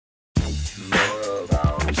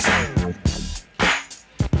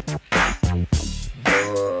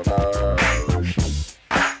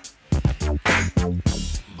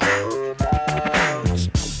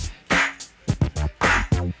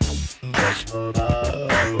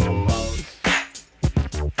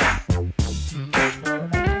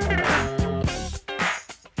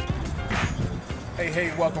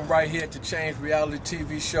Hey, welcome right here to Change Reality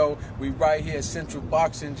TV Show. We right here at Central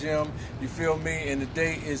Boxing Gym. You feel me? And the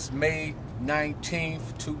day is May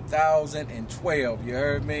 19th, 2012. You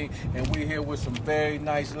heard me? And we're here with some very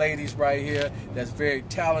nice ladies right here that's very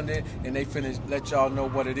talented, and they finna let y'all know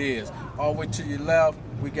what it is. All the way to your left,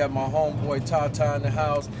 we got my homeboy Tata in the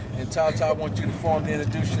house. And Tata, I want you to formally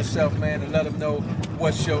introduce yourself, man, and let them know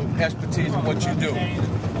what's your expertise and what you do.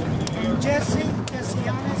 I'm Jesse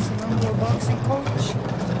Honest, and I'm your boxing coach.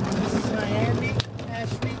 This is my Andy,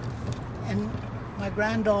 Ashley, and my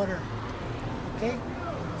granddaughter. Okay?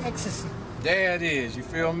 Ecstasy. There it is, you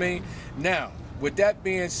feel me? Now, with that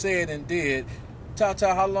being said and did,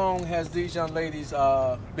 Tata, how long has these young ladies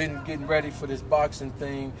been getting ready for this boxing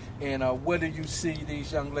thing, and where do you see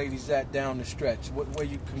these young ladies at down the stretch? Where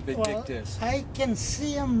you can predict this? I can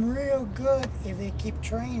see them real good if they keep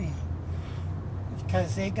training,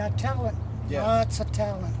 because they got talent, lots of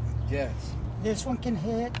talent. Yes. This one can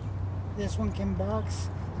hit, this one can box,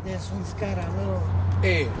 this one's got a little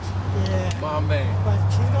edge. Yeah. My man. But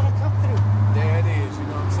she's gonna come through. There it is, you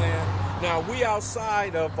know what I'm saying? Now, we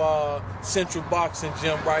outside of Central Boxing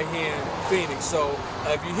Gym right here in Phoenix, so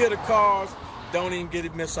if you hear the cars, don't even get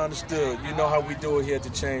it misunderstood. You know how we do it here at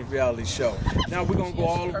the Change Reality Show. Now, we're going to go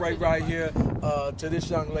all the way right here to this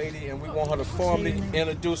young lady, and we want her to formally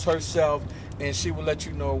introduce herself, and she will let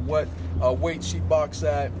you know what weight she boxes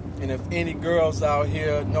at. And if any girls out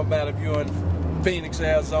here, no matter if you're in Phoenix,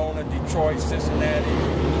 Arizona, Detroit, Cincinnati,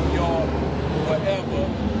 New York, wherever,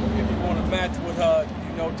 if you want to match with her,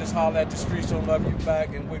 you know, just holler at the streets, don't love you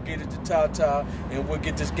back, and we'll get it to Tata, and we'll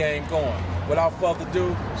get this game going. Without further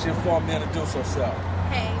ado, she'll formally introduce herself.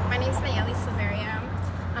 Hey, my name's Nayeli Silveria.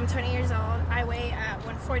 I'm 20 years old. I weigh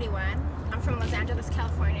 141. I'm from Los Angeles,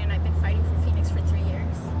 California, and I've been fighting for Phoenix for 3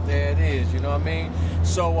 years. There it is, you know what I mean?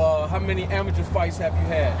 So, how many amateur fights have you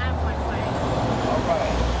had? I have 1 fight. All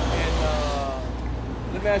right.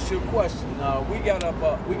 Let me ask you a question. We got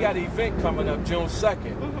an event coming up June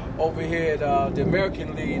 2nd over here at the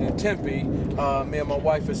American League in Tempe. Me and my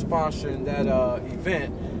wife is sponsoring that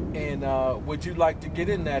event. And would you like to get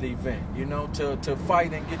in that event, you know, to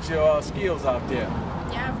fight and get your skills out there?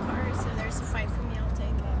 Yeah, of course. If there's a fight for me, I'll take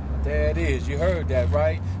it. There it is. You heard that,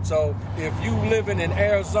 right? So if you living in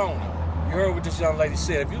Arizona, you heard what this young lady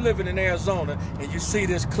said. If you're living in Arizona and you see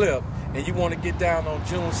this clip and you want to get down on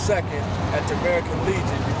June 2nd at the American Legion,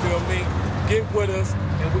 you feel me? Get with us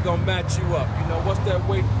and we're going to match you up. You know, what's that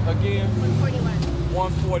weight again? 141.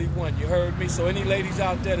 141. You heard me? So any ladies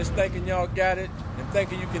out there that's thinking y'all got it and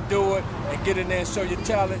thinking you can do it and get in there and show your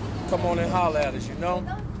talent, come on and holler at us, you know?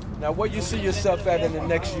 Now, where you see yourself at in the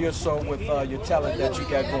next year or so with your talent that you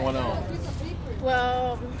got going on?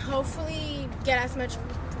 Well, hopefully get as much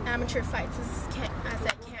amateur fights as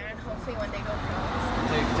I can. Hopefully one day go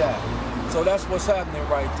pro. Take that. So that's what's happening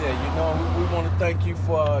right there. You know, we want to thank you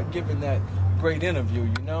for giving that great interview,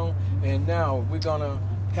 you know. And now we're going to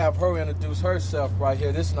have her introduce herself right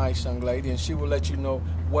here, this nice young lady, and she will let you know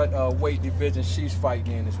what weight division she's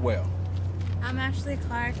fighting in as well. I'm Ashley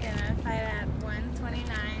Clark, and I fight at 129.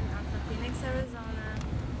 I'm from Phoenix, Arizona,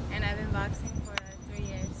 and I've been boxing for 3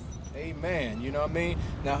 years. Amen. You know what I mean?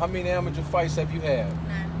 Now, how many amateur fights have you had?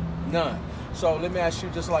 None. So let me ask you,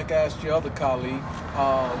 just like I asked your other colleague,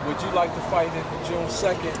 would you like to fight in the June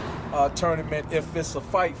 2nd tournament if it's a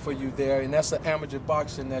fight for you there, and that's an amateur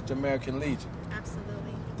boxing at the American Legion? Absolutely.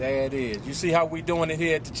 There it is. You see how we doing it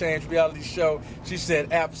here at the Change Reality Show? She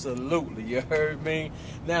said absolutely. You heard me?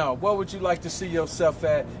 Now, what would you like to see yourself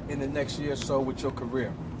at in the next year or so with your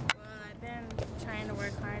career? Well, I've been trying to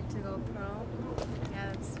work hard to go pro.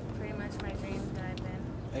 Yeah, that's pretty much my dream that I've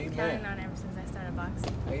been counting on ever since I started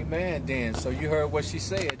boxing. Amen, then. So you heard what she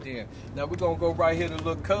said then. Now we're going to go right here to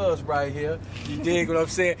little cuz right here. You dig what I'm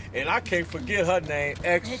saying? And I can't forget her name,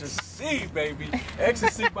 Ecstasy, baby.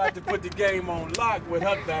 Ecstasy about to put the game on lock with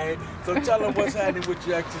her thing. So tell them what's happening with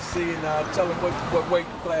you, Ecstasy, and tell them what weight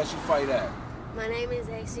class you fight at. My name is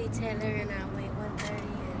Exy Taylor, and I weigh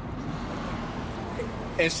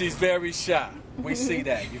 130. And she's very shy. We see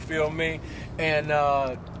that, you feel me? And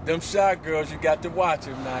them shy girls, you got to watch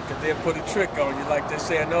them now, because they'll put a trick on you, like they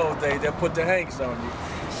say in the old days, they'll put the hanks on you.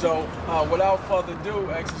 So without further ado,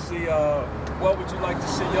 Ecstasy, what would you like to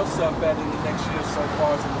see yourself at in the next year so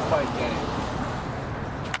far as in the fight game?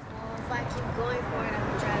 Well, if I keep going for it, I'm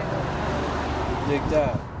going to try to go pro. Dig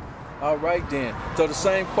that. All right, then. So the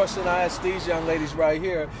same question I asked these young ladies right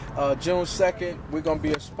here. June 2nd, we're going to be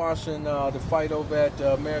sponsoring the fight over at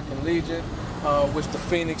the American Legion, which the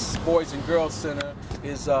Phoenix Boys and Girls Center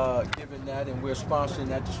is giving that, and we're sponsoring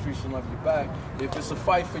that, the Streets Will Love You Back. If it's a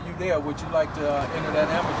fight for you there, would you like to enter that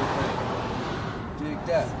amateur thing? Dig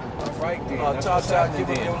that. All right, then. Tata, give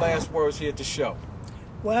us your last words here at the show.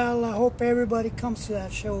 Well, I hope everybody comes to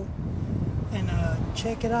that show and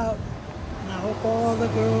check it out. And I hope all the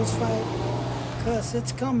girls fight, because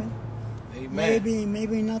it's coming. Amen.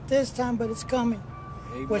 Maybe not this time, but it's coming.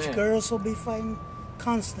 Amen. Which girls will be fighting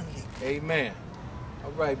constantly. Amen.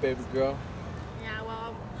 All right, baby girl. Yeah,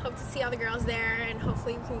 well, hope to see all the girls there, and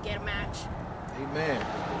hopefully we can get a match. Amen.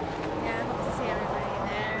 Yeah, I hope to see everybody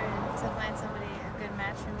there and to find somebody, a good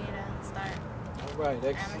match for me to start. All right,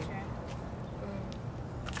 excellent. Amateur.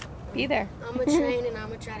 Be there. I'm going to train and I'm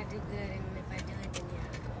going to try to do good, and if I do it, then yeah,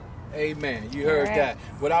 I'll go. Amen. You heard that.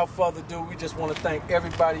 Without further ado, we just want to thank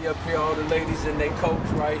everybody up here, all the ladies and their coach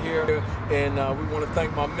right here. And we want to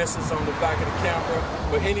thank my missus on the back of the camera.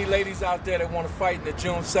 But any ladies out there that want to fight in the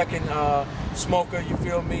June 2nd smoker, you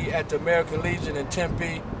feel me, at the American Legion in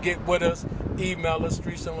Tempe, get with us. Email us,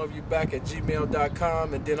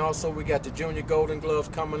 streetsonloveyoubback@gmail.com. And then also we got the Junior Golden Gloves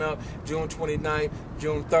coming up June 29th,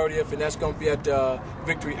 June 30th, and that's going to be at the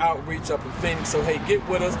Victory Outreach up in Phoenix. So, hey, get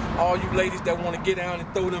with us. All you ladies that want to get down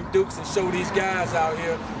and throw them dukes and show these guys out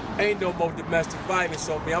here, ain't no more domestic violence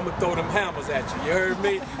on me. I'm going to throw them hammers at you. You heard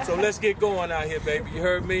me? So let's get going out here, baby. You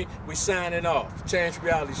heard me? We signing off. Change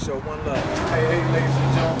Reality Show. One love. Hey, ladies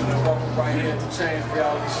and gentlemen, and welcome right here to Change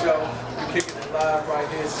Reality Show. We're kicking it live right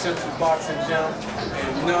here at Central Boxing Gym,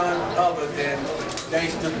 and none other than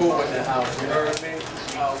Gangsta Boo in the house. You heard me?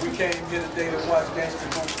 We came here today to watch Gangsta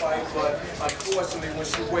Boo fight, but unfortunately, when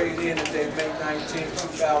she weighed in today, May 19,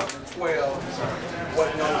 2012,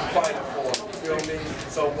 wasn't on the fighter for her. You feel me?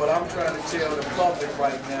 So what I'm trying to tell the public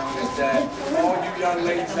right now is that all you young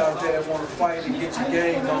ladies out there that want to fight and get your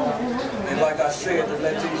game on, and like I said, to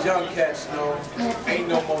let these young cats know, ain't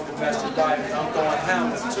no more domestic violence. I'm throwing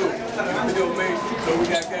hammers too. You feel me? So we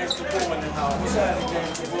got Gangsta Boo in the house. What's happening,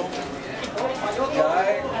 Gangsta Boo? You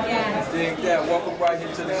alright? Yeah. Dig that. Welcome right here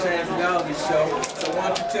to the Change Reality Show. So why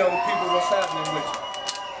don't you tell the people what's happening with you?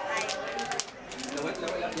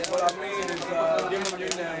 What I mean is give them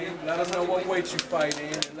your name, let them know what weight you fight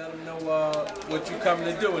in, and let them know what you coming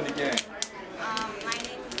to do in the game. My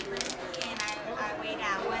name is Lucinda, and I weighed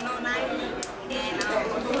at 109, and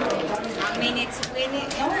I'm in it to win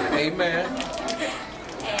it. Amen. And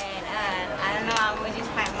I don't know, I'm going to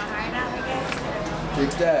just fight my heart out, I guess. Dig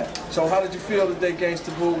that. So how did you feel today,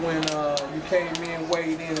 Gangsta Boo, when you came in,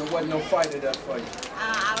 weighed in, and wasn't no fighter that for you?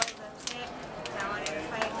 I was upset because I wanted to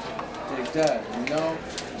fight. Dig that, you know?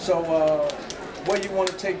 So where do you want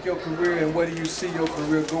to take your career, and where do you see your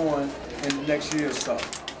career going in the next year or so? I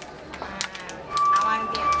want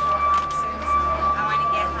to be a pro boxer, so I want to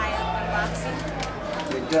get high up in boxing.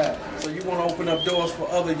 Dig that. So you want to open up doors for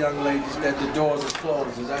other young ladies that the doors are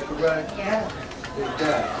closed, is that correct? Yeah. Dig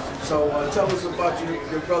that. So tell us about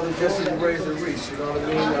your brother Jesse the Razor Reese, you know what I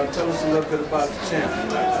mean? Tell us a little bit about the champ.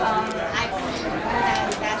 That's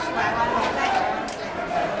why I want to fight.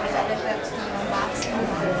 Because I look up to him in boxing.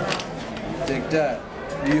 Dig that.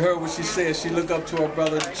 You heard what she said. She looked up to her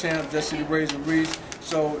brother, the champ, Jesse the Razor Reese.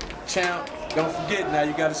 So, champ, don't forget now,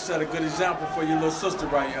 you got to set a good example for your little sister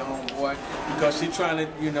right here, homeboy, because she's trying to,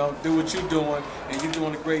 you know, do what you're doing, and you're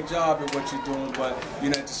doing a great job at what you're doing, but, you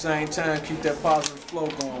know, at the same time, keep that positive flow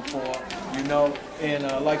going for her, you know, and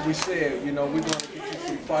like we said, you know, we're going to get you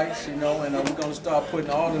some fights, you know, and we're going to start putting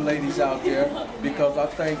all the ladies out there, because I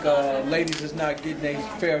think ladies is not getting a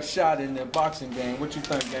fair shot in their boxing game. What you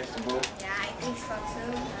think, Gangsta Boo? Yeah, I think so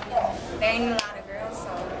too. There ain't a lot of girls, so.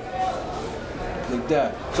 Like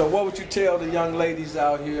that. So what would you tell the young ladies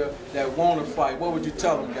out here that want to fight? What would you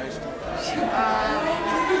tell them, Gangsta?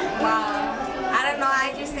 Well, I don't know.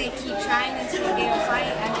 I just say keep trying until you get a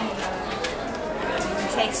fight. I mean,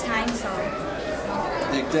 it takes time, so.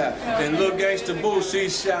 Like that. And little Gangsta Boo,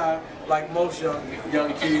 she's shy, like most young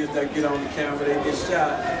kids that get on the camera. They get shy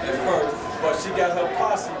at first, but she got her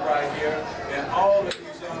posse right here, and all of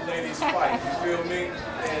these young ladies fight. You feel me?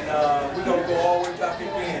 And we're gonna go all the way back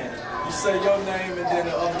again. You say your name, and then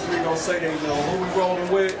the other three gonna say they know. Who we rolling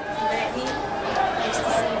with? Brittany,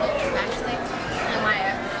 Ashley, and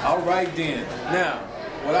Maya. All right then. Now,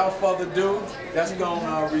 without further ado, that's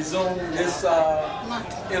gonna resume this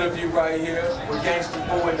interview right here with Gangsta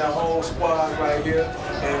Boo and the whole squad right here.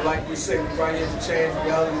 And like we said, we right here to Change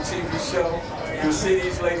Reality TV show. You'll see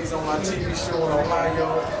these ladies on my TV show in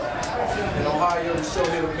Ohio. In Ohio, the show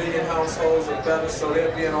hit 1 million households or better, so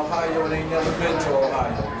they'll be in Ohio and ain't never been to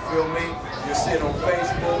Ohio. You feel me? You'll see it on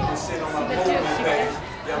Facebook, you'll see it on my movement page.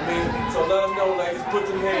 You know what I mean? So let them know, ladies, put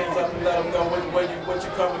them hands up and let them know what you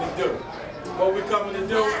coming to do. What we coming to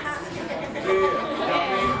do? Yeah, you know what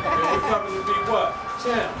I mean? And we coming to be what?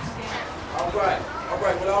 Champs. All right. All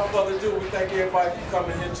right, without further ado, we thank everybody for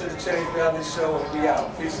coming here to the Change Valley Show, and we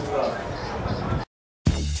out. Peace and love.